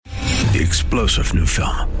The explosive new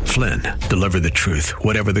film, Flynn, deliver the truth,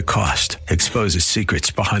 whatever the cost. Exposes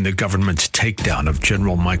secrets behind the government's takedown of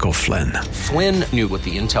General Michael Flynn. Flynn knew what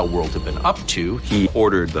the intel world had been up to. He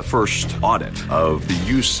ordered the first audit of the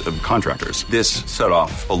use of contractors. This set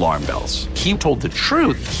off alarm bells. He told the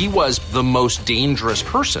truth. He was the most dangerous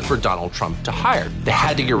person for Donald Trump to hire. They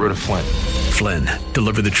had to get rid of Flynn. Flynn,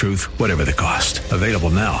 deliver the truth, whatever the cost. Available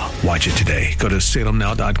now. Watch it today. Go to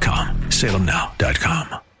salemnow.com.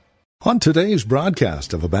 salemnow.com. On today's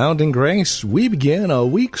broadcast of Abounding Grace, we begin a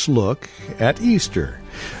week's look at Easter.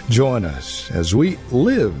 Join us as we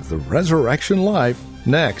live the resurrection life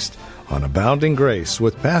next on Abounding Grace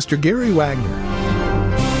with Pastor Gary Wagner.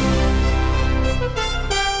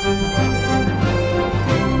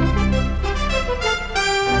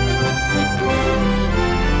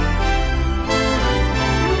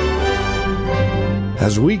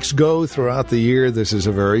 As weeks go throughout the year, this is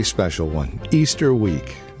a very special one, Easter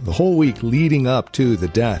week. The whole week leading up to the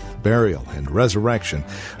death, burial, and resurrection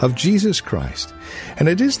of Jesus Christ. And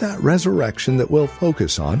it is that resurrection that we'll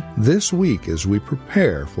focus on this week as we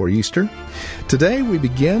prepare for Easter. Today we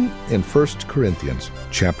begin in 1 Corinthians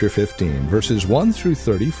chapter 15, verses 1 through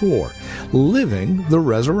 34, living the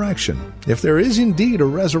resurrection. If there is indeed a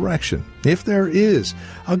resurrection, if there is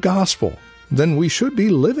a gospel, then we should be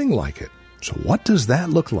living like it. So what does that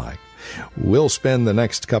look like? We'll spend the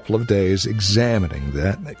next couple of days examining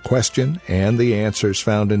that question and the answers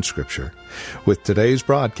found in Scripture. With today's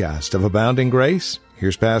broadcast of Abounding Grace,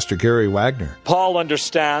 here's Pastor Gary Wagner. Paul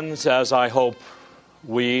understands, as I hope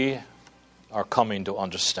we are coming to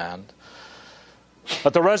understand,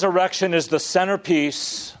 that the resurrection is the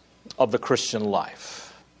centerpiece of the Christian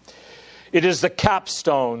life. It is the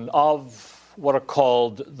capstone of what are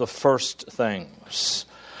called the first things.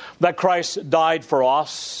 That Christ died for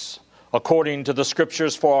us, according to the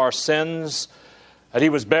Scriptures, for our sins, that He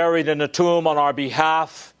was buried in a tomb on our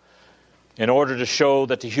behalf in order to show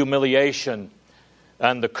that the humiliation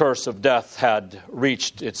and the curse of death had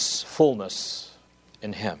reached its fullness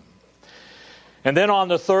in Him. And then on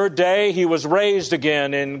the third day, He was raised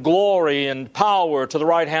again in glory and power to the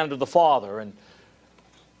right hand of the Father. And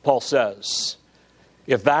Paul says,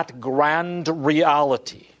 if that grand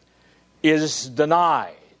reality is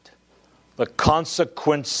denied, the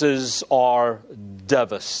consequences are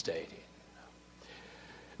devastating.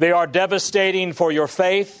 They are devastating for your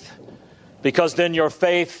faith, because then your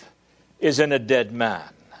faith is in a dead man.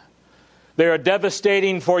 They are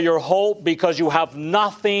devastating for your hope, because you have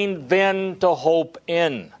nothing then to hope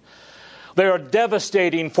in. They are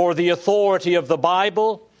devastating for the authority of the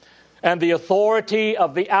Bible and the authority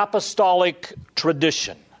of the apostolic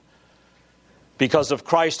tradition, because if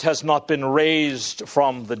Christ has not been raised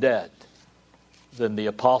from the dead, then the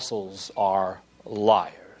apostles are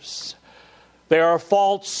liars. They are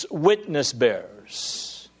false witness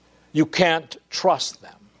bearers. You can't trust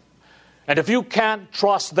them. And if you can't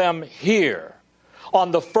trust them here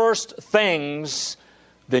on the first things,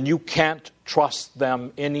 then you can't trust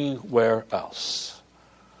them anywhere else.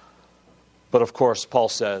 But of course, Paul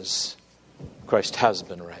says, Christ has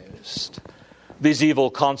been raised. These evil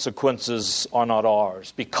consequences are not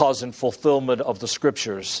ours, because in fulfillment of the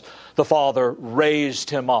Scriptures, the Father raised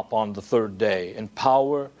Him up on the third day in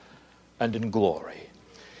power and in glory.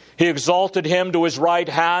 He exalted Him to His right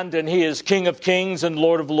hand, and He is King of kings and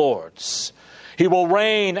Lord of lords. He will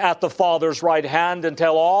reign at the Father's right hand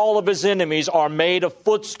until all of His enemies are made a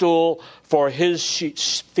footstool for His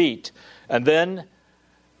feet. And then,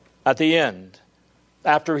 at the end,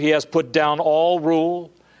 after He has put down all rule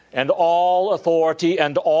and all authority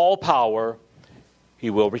and all power, He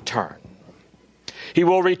will return. He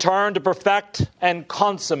will return to perfect and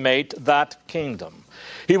consummate that kingdom.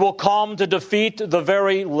 He will come to defeat the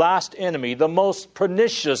very last enemy, the most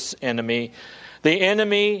pernicious enemy, the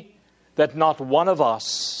enemy that not one of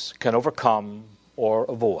us can overcome or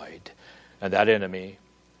avoid. And that enemy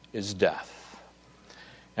is death.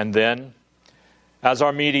 And then, as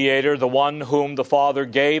our mediator, the one whom the Father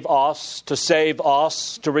gave us to save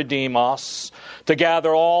us, to redeem us, to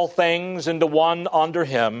gather all things into one under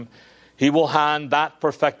Him, He will hand that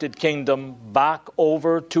perfected kingdom back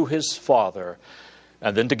over to His Father.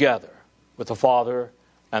 And then together with the Father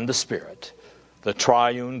and the Spirit, the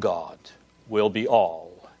triune God will be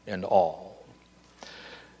all in all.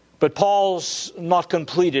 But Paul's not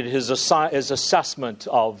completed his assessment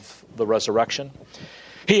of the resurrection.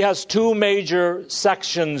 He has two major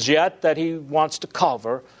sections yet that he wants to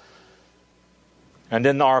cover. And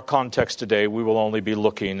in our context today, we will only be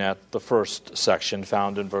looking at the first section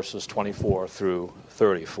found in verses 24 through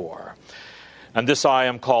 34. And this I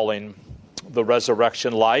am calling the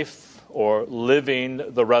resurrection life, or living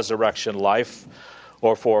the resurrection life,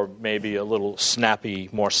 or for maybe a little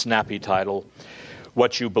more snappy title,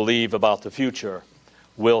 what you believe about the future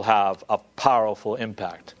will have a powerful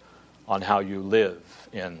impact on how you live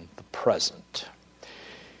in the present.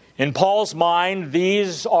 In Paul's mind,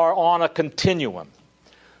 these are on a continuum.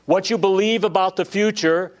 What you believe about the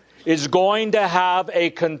future is going to have a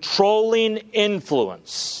controlling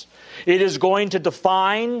influence. It is going to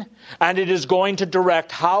define and it is going to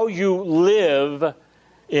direct how you live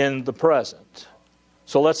in the present.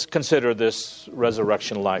 So let's consider this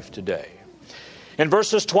resurrection life today. In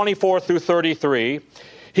verses 24 through 33,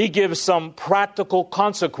 he gives some practical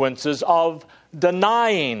consequences of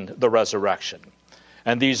denying the resurrection.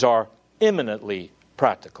 And these are eminently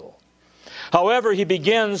practical. However, he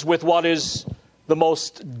begins with what is the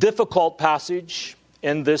most difficult passage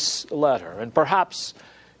in this letter, and perhaps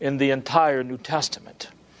in the entire New Testament.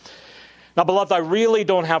 Now, beloved, I really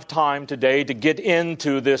don't have time today to get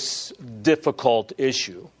into this difficult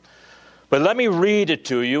issue. But let me read it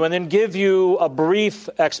to you and then give you a brief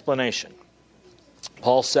explanation.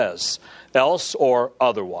 Paul says, "Else or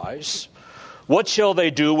otherwise, what shall they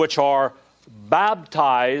do which are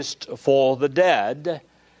baptized for the dead,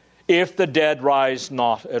 if the dead rise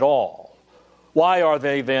not at all? Why are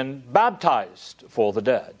they then baptized for the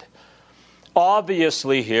dead?"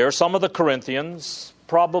 Obviously here, some of the Corinthians,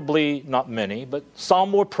 probably not many, but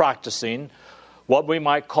some were practicing what we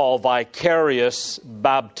might call vicarious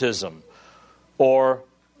baptism, or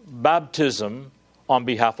baptism on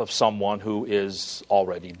behalf of someone who is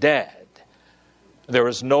already dead. There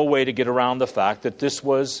is no way to get around the fact that this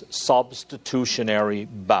was substitutionary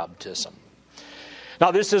baptism.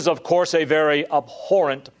 Now, this is, of course, a very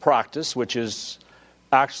abhorrent practice, which is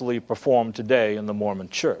actually performed today in the Mormon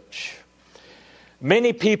Church.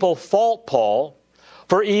 Many people fault Paul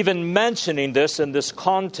for even mentioning this in this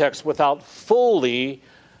context without fully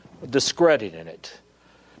discrediting it,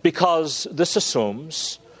 because this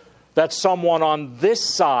assumes that someone on this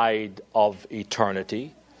side of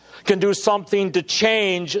eternity can do something to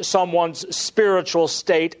change someone's spiritual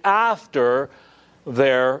state after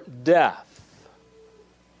their death.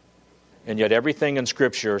 And yet everything in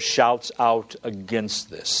Scripture shouts out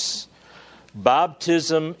against this.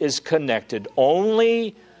 Baptism is connected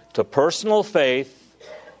only to personal faith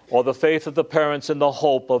or the faith of the parents in the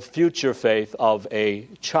hope of future faith of a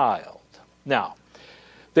child. Now,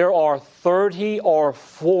 there are 30 or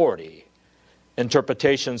 40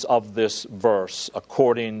 interpretations of this verse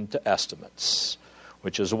according to estimates,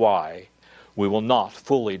 which is why we will not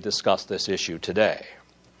fully discuss this issue today.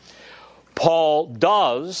 Paul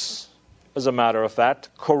does, as a matter of fact,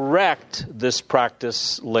 correct this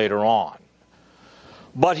practice later on.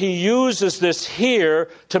 But he uses this here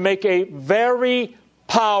to make a very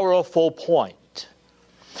powerful point.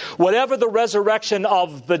 Whatever the resurrection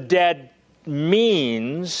of the dead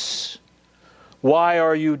means, why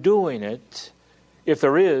are you doing it if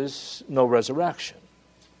there is no resurrection?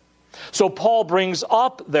 So Paul brings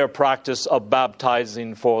up their practice of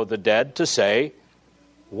baptizing for the dead to say,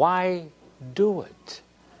 why do it?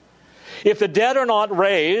 If the dead are not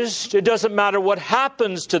raised, it doesn't matter what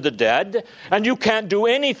happens to the dead, and you can't do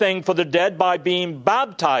anything for the dead by being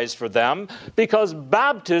baptized for them, because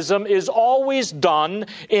baptism is always done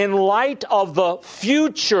in light of the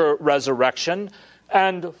future resurrection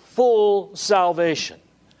and full salvation.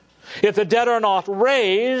 If the dead are not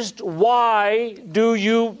raised, why do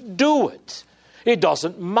you do it? It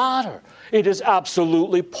doesn't matter. It is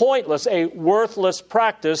absolutely pointless, a worthless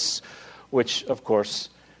practice, which, of course,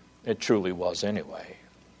 it truly was anyway.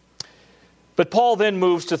 But Paul then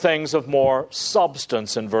moves to things of more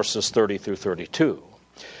substance in verses 30 through 32.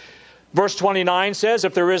 Verse 29 says,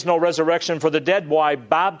 if there is no resurrection for the dead, why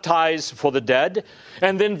baptize for the dead?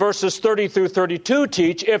 And then verses 30 through 32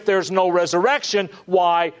 teach, if there's no resurrection,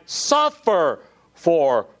 why suffer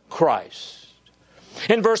for Christ?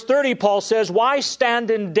 In verse 30, Paul says, why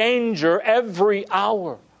stand in danger every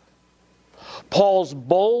hour? Paul's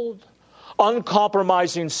bold,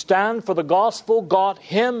 uncompromising stand for the gospel got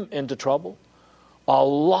him into trouble. A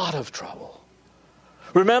lot of trouble.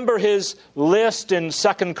 Remember his list in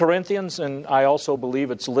 2 Corinthians, and I also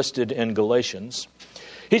believe it's listed in Galatians.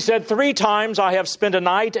 He said, 3 times I have spent a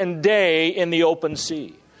night and day in the open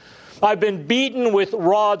sea. I've been beaten with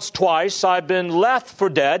rods twice. I've been left for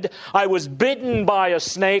dead. I was bitten by a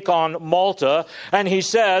snake on Malta. And he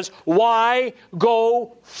says, why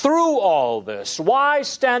go through all this? Why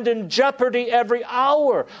stand in jeopardy every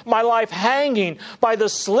hour? My life hanging by the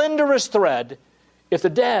slenderest thread if the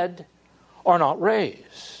dead are not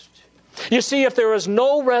raised. You see, if there is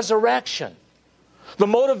no resurrection, The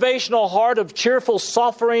motivational heart of cheerful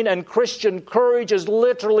suffering and Christian courage is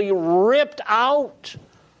literally ripped out.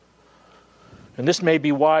 And this may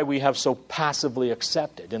be why we have so passively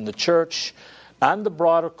accepted in the church and the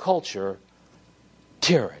broader culture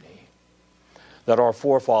tyranny that our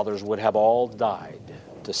forefathers would have all died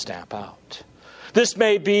to stamp out. This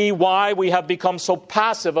may be why we have become so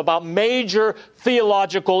passive about major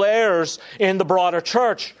theological errors in the broader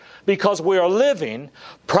church, because we are living,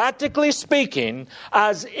 practically speaking,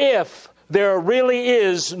 as if there really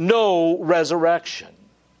is no resurrection.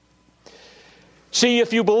 See,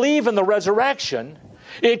 if you believe in the resurrection,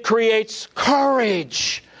 it creates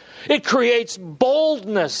courage. It creates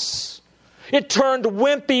boldness. It turned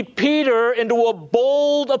wimpy Peter into a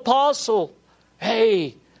bold apostle.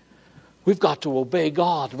 Hey, we've got to obey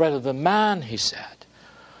God rather than man, he said.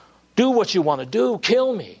 Do what you want to do,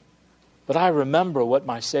 kill me. But I remember what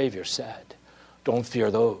my Savior said. Don't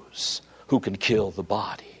fear those who can kill the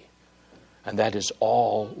body. And that is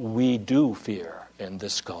all we do fear in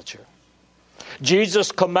this culture.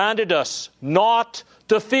 Jesus commanded us not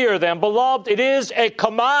to fear them. Beloved, it is a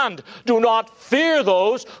command. Do not fear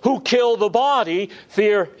those who kill the body.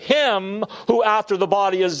 Fear Him who, after the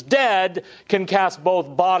body is dead, can cast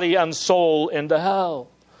both body and soul into hell.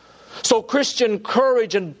 So Christian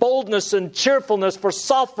courage and boldness and cheerfulness for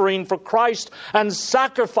suffering for Christ and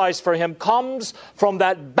sacrifice for Him comes from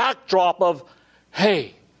that backdrop of,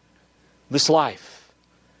 hey, this life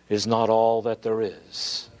is not all that there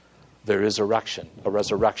is. There is a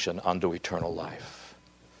resurrection unto eternal life.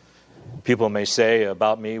 People may say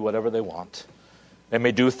about me whatever they want. They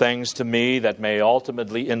may do things to me that may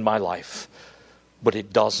ultimately end my life. But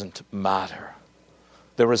it doesn't matter.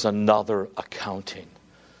 There is another accounting.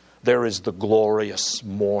 There is the glorious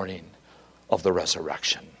morning of the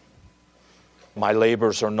resurrection. My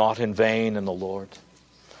labors are not in vain in the Lord.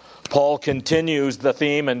 Paul continues the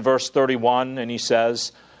theme in verse 31, and he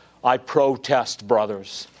says, I protest,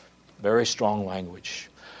 brothers, very strong language,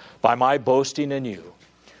 by my boasting in you,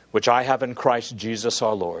 which I have in Christ Jesus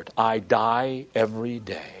our Lord. I die every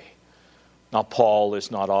day. Now, Paul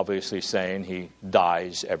is not obviously saying he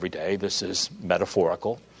dies every day. This is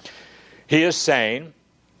metaphorical. He is saying,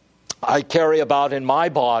 I carry about in my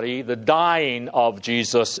body the dying of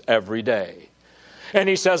Jesus every day. And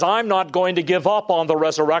he says, I'm not going to give up on the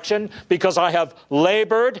resurrection because I have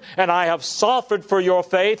labored and I have suffered for your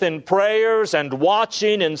faith in prayers and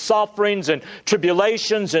watching and sufferings and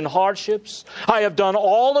tribulations and hardships. I have done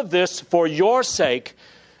all of this for your sake,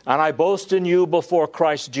 and I boast in you before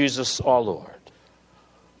Christ Jesus our Lord.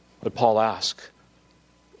 But Paul asks,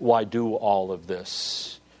 why do all of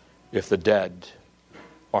this if the dead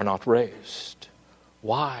are not raised?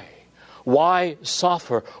 Why? Why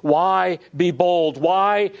suffer? Why be bold?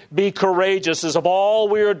 Why be courageous as if all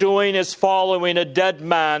we are doing is following a dead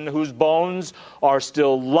man whose bones are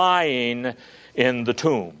still lying in the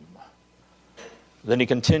tomb? Then he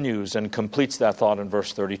continues and completes that thought in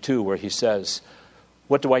verse 32 where he says,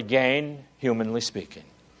 what do I gain, humanly speaking?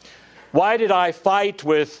 Why did I fight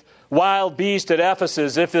with wild beasts at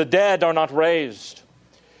Ephesus if the dead are not raised?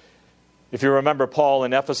 If you remember, Paul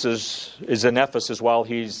is in Ephesus while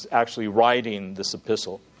he's actually writing this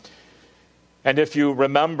epistle. And if you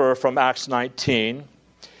remember from Acts 19,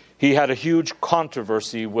 he had a huge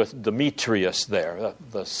controversy with Demetrius there,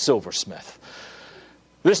 the silversmith.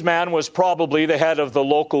 This man was probably the head of the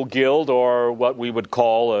local guild, or what we would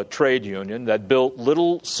call a trade union, that built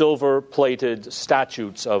little silver-plated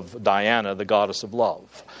statues of Diana, the goddess of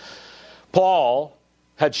love. Paul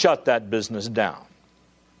had shut that business down.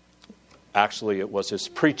 Actually, it was his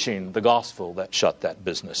preaching the gospel that shut that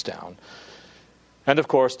business down. And of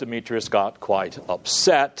course, Demetrius got quite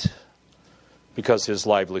upset because his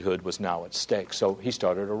livelihood was now at stake. So he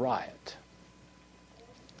started a riot.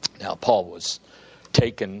 Now, Paul was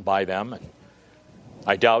taken by them. And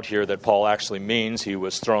I doubt here that Paul actually means he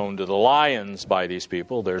was thrown to the lions by these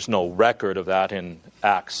people. There's no record of that in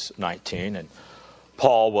Acts 19. And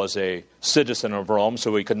Paul was a citizen of Rome,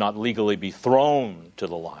 so he could not legally be thrown to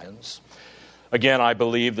the lions. Again, I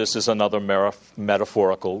believe this is another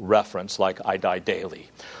metaphorical reference, like I die daily.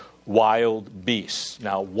 Wild beasts.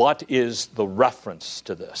 Now, what is the reference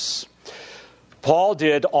to this? Paul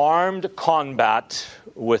did armed combat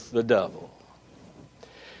with the devil.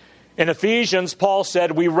 In Ephesians, Paul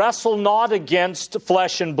said, we wrestle not against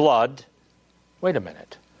flesh and blood. Wait a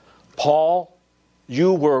minute. Paul,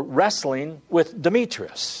 you were wrestling with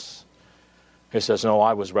Demetrius. He says, no,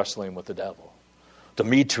 I was wrestling with the devil.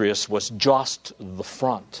 Demetrius was just the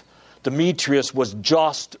front. Demetrius was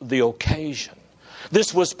just the occasion.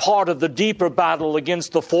 This was part of the deeper battle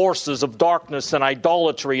against the forces of darkness and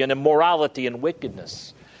idolatry and immorality and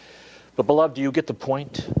wickedness. But beloved, do you get the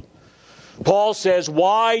point? Paul says,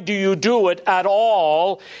 why do you do it at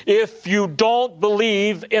all if you don't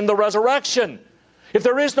believe in the resurrection? If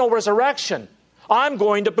there is no resurrection, I'm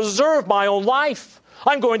going to preserve my own life.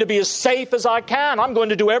 I'm going to be as safe as I can. I'm going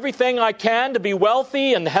to do everything I can to be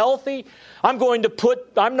wealthy and healthy. I'm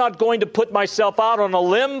not going to put myself out on a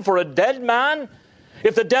limb for a dead man.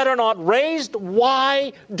 If the dead are not raised,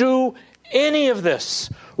 why do any of this?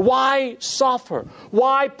 Why suffer?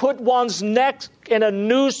 Why put one's neck in a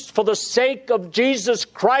noose for the sake of Jesus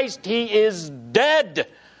Christ? He is dead.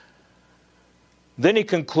 Then he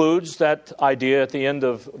concludes that idea at the end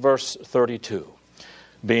of verse 32,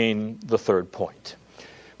 being the third point.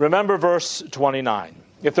 Remember verse 29.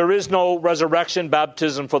 If there is no resurrection,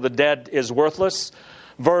 baptism for the dead is worthless.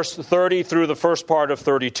 Verse 30 through the first part of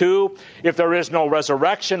 32. If there is no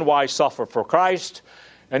resurrection, why suffer for Christ?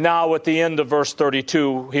 And now at the end of verse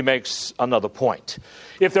 32, he makes another point.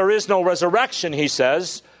 If there is no resurrection, he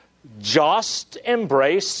says, just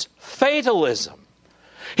embrace fatalism.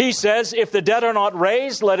 He says, if the dead are not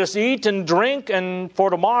raised, let us eat and drink, and for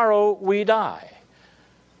tomorrow we die.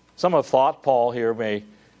 Some have thought Paul here may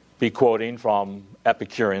be quoting from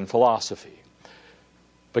Epicurean philosophy.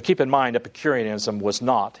 But keep in mind, Epicureanism was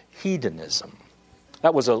not hedonism.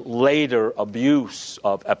 That was a later abuse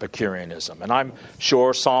of Epicureanism. And I'm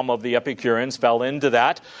sure some of the Epicureans fell into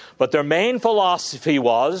that. But their main philosophy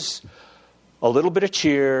was a little bit of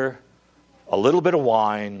cheer, a little bit of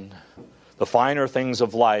wine. The finer things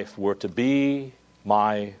of life were to be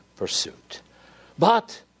my pursuit.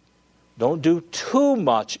 But don't do too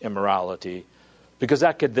much immorality, because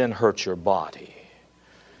that could then hurt your body.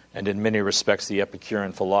 And in many respects, the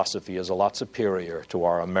Epicurean philosophy is a lot superior to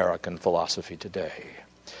our American philosophy today.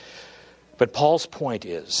 But Paul's point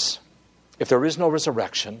is, if there is no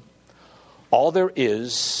resurrection, all there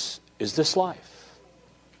is this life.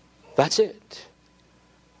 That's it.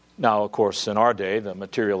 Now, of course, in our day, the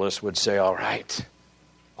materialist would say, all right,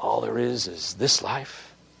 all there is this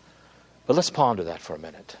life. But let's ponder that for a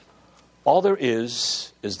minute. All there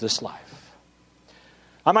is this life.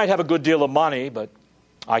 I might have a good deal of money, but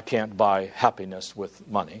I can't buy happiness with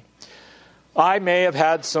money. I may have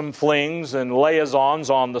had some flings and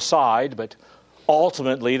liaisons on the side, but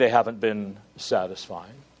ultimately they haven't been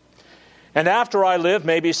satisfying. And after I live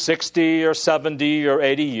maybe 60 or 70 or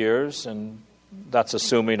 80 years, and that's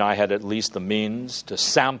assuming I had at least the means to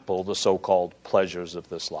sample the so-called pleasures of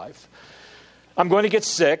this life, I'm going to get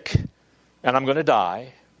sick and I'm going to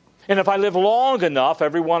die. And if I live long enough,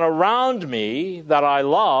 everyone around me that I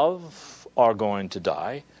love are going to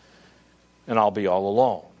die, and I'll be all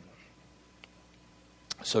alone.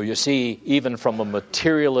 So you see, even from a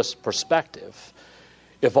materialist perspective,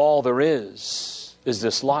 if all there is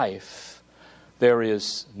this life, there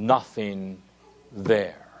is nothing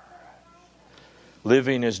there.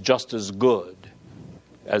 Living is just as good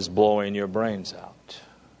as blowing your brains out,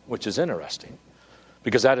 which is interesting,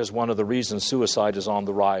 because that is one of the reasons suicide is on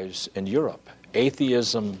the rise in Europe.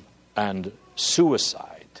 Atheism and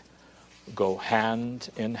suicide go hand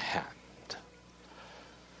in hand.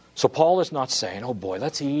 So Paul is not saying, oh boy,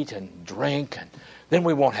 let's eat and drink, and then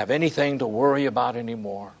we won't have anything to worry about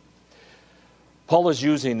anymore. Paul is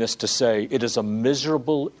using this to say it is a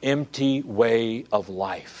miserable, empty way of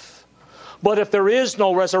life. But if there is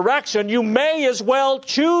no resurrection, you may as well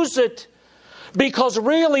choose it, because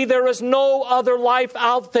really there is no other life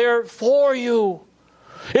out there for you.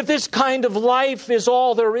 If this kind of life is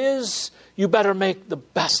all there is, you better make the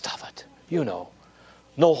best of it. You know,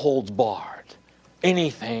 no holds barred.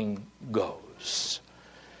 Anything goes.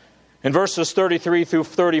 In verses 33 through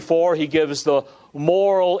 34, he gives the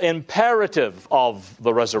moral imperative of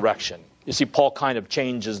the resurrection. You see, Paul kind of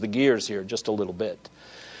changes the gears here just a little bit.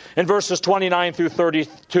 In verses 29 through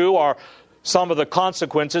 32 are some of the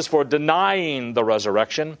consequences for denying the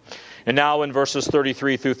resurrection. And now in verses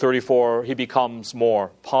 33 through 34, he becomes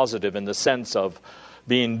more positive in the sense of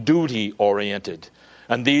being duty-oriented.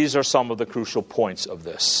 And these are some of the crucial points of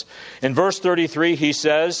this. In verse 33, he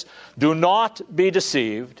says, do not be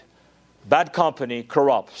deceived. Bad company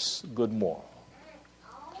corrupts good moral.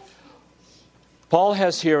 Paul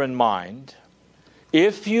has here in mind,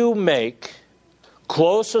 if you make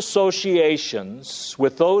close associations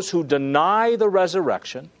with those who deny the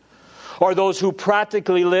resurrection, or those who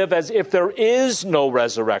practically live as if there is no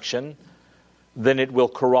resurrection, then it will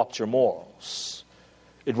corrupt your morals.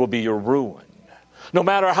 It will be your ruin. No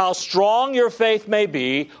matter how strong your faith may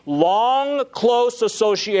be, long, close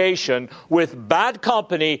association with bad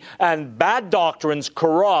company and bad doctrines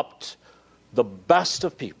corrupt the best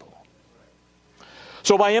of people.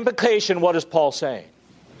 So by implication, what is Paul saying?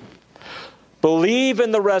 Belief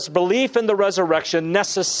in the resurrection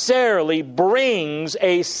necessarily brings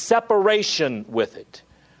a separation with it.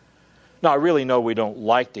 Now, I really know we don't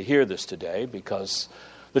like to hear this today because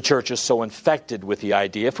the church is so infected with the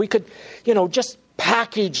idea. If we could, just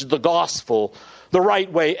package the gospel the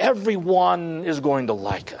right way, everyone is going to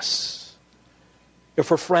like us.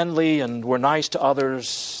 If we're friendly and we're nice to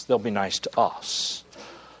others, they'll be nice to us.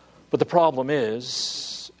 But the problem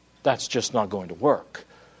is, that's just not going to work.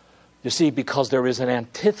 You see, because there is an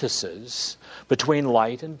antithesis between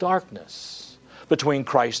light and darkness, between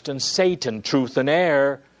Christ and Satan, truth and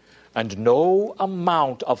error, and no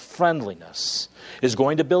amount of friendliness is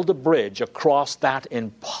going to build a bridge across that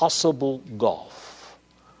impossible gulf.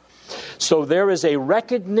 So there is a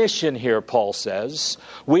recognition here, Paul says.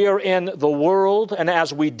 We are in the world, and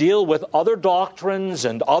as we deal with other doctrines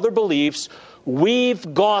and other beliefs,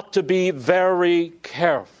 we've got to be very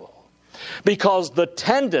careful. Because the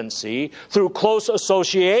tendency through close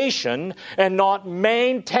association and not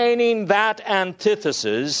maintaining that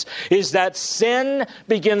antithesis is that sin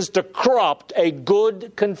begins to corrupt a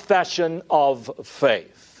good confession of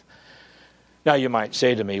faith. Now you might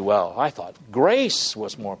say to me, well, I thought grace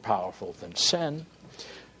was more powerful than sin.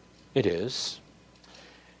 It is.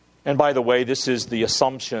 And by the way, this is the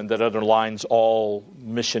assumption that underlines all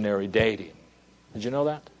missionary dating. Did you know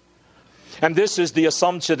that? And this is the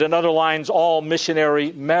assumption that underlines all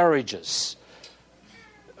missionary marriages.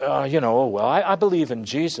 I believe in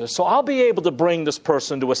Jesus, so I'll be able to bring this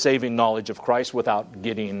person to a saving knowledge of Christ without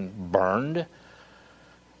getting burned.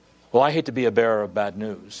 Well, I hate to be a bearer of bad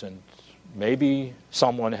news, and maybe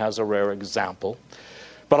someone has a rare example,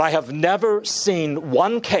 but I have never seen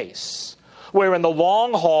one case where in the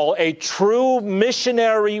long haul a true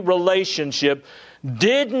missionary relationship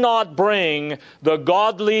did not bring the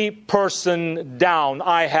godly person down.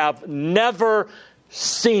 I have never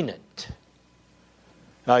seen it.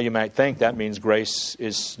 Now you might think that means grace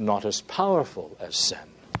is not as powerful as sin.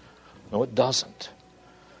 No, it doesn't.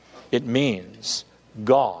 It means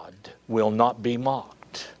God will not be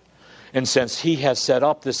mocked. And since He has set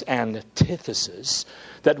up this antithesis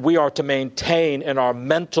that we are to maintain in our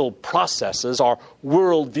mental processes, our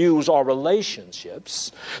worldviews, our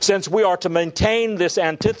relationships, since we are to maintain this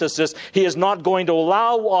antithesis, He is not going to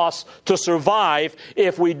allow us to survive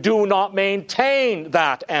if we do not maintain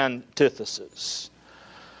that antithesis.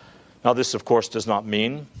 Now, this, of course, does not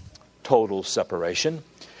mean total separation.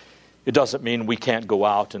 It doesn't mean we can't go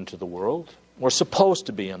out into the world. We're supposed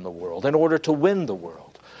to be in the world in order to win the world.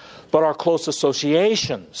 But our close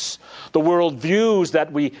associations, the worldviews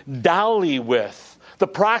that we dally with, the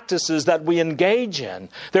practices that we engage in,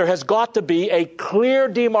 there has got to be a clear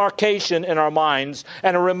demarcation in our minds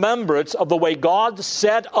and a remembrance of the way God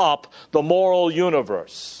set up the moral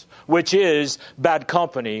universe, which is bad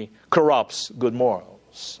company corrupts good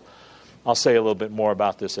morals. I'll say a little bit more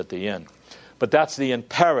about this at the end. But that's the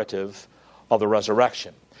imperative of the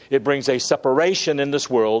resurrection. It brings a separation in this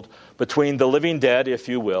world between the living dead, if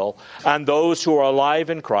you will, and those who are alive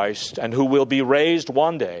in Christ and who will be raised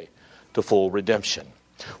one day to full redemption.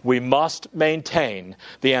 We must maintain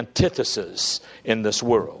the antithesis in this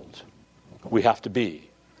world. We have to be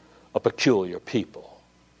a peculiar people.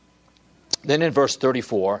 Then in verse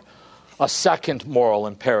 34, a second moral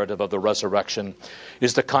imperative of the resurrection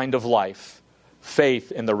is the kind of life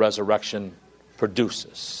faith in the resurrection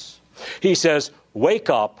produces. He says, wake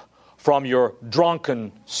up from your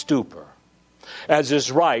drunken stupor, as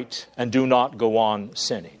is right, and do not go on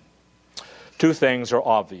sinning. Two things are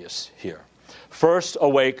obvious here. First,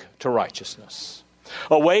 awake to righteousness.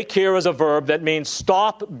 Awake here is a verb that means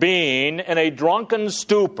stop being in a drunken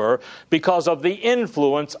stupor because of the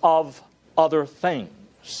influence of other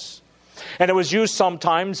things. And it was used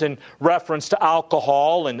sometimes in reference to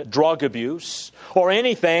alcohol and drug abuse, or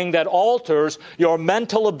anything that alters your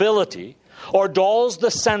mental ability or dulls the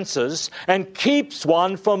senses and keeps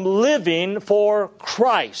one from living for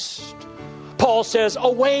Christ. Paul says,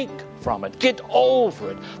 awake from it. Get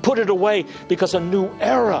over it. Put it away, because a new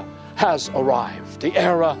era has arrived, the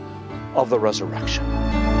era of the resurrection.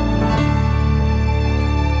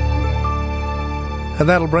 And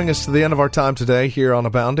that'll bring us to the end of our time today here on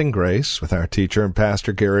Abounding Grace with our teacher and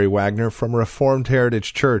pastor Gary Wagner from Reformed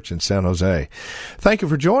Heritage Church in San Jose. Thank you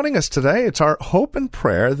for joining us today. It's our hope and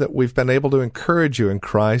prayer that we've been able to encourage you in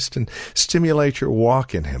Christ and stimulate your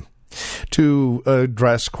walk in Him. To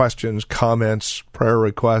address questions, comments, prayer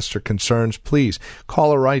requests, or concerns, please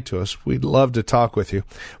call or write to us. We'd love to talk with you.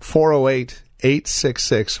 408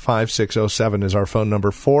 408-866-5607 is our phone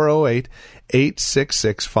number,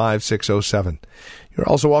 408-866-5607. You're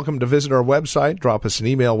also welcome to visit our website. Drop us an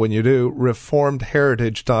email when you do,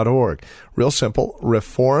 reformedheritage.org. Real simple,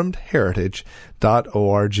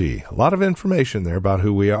 reformedheritage.org. A lot of information there about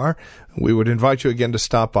who we are. We would invite you again to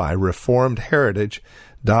stop by,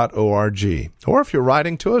 reformedheritage.org. Or if you're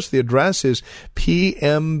writing to us, the address is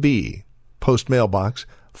PMB, Post Mailbox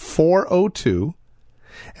 402,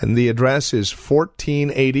 and the address is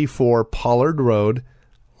 1484 Pollard Road,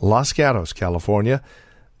 Los Gatos, California,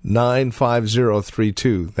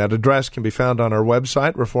 95032. That address can be found on our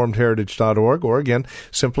website, reformedheritage.org, or again,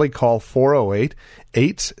 simply call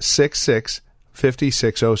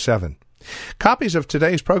 408-866-5607. Copies of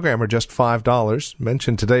today's program are just $5.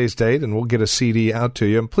 Mention today's date and we'll get a CD out to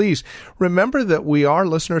you. And please remember that we are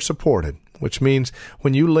listener-supported, which means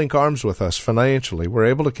when you link arms with us financially, we're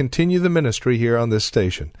able to continue the ministry here on this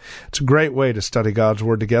station. It's a great way to study God's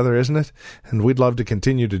Word together, isn't it? And we'd love to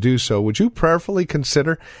continue to do so. Would you prayerfully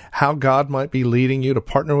consider how God might be leading you to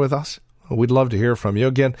partner with us? We'd love to hear from you.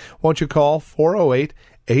 Again, won't you call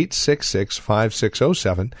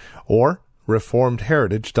 408-866-5607 or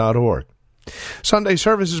reformedheritage.org. Sunday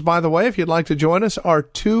services, by the way, if you'd like to join us, are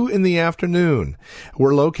 2 in the afternoon.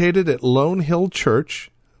 We're located at Lone Hill Church,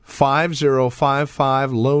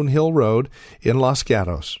 5055 Lone Hill Road in Los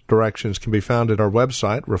Gatos. Directions can be found at our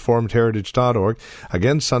website, reformedheritage.org.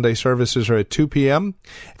 Again, Sunday services are at 2 p.m.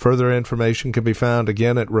 Further information can be found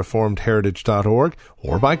again at reformedheritage.org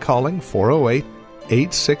or by calling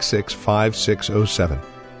 408-866-5607.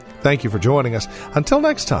 Thank you for joining us. Until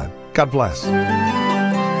next time, God bless.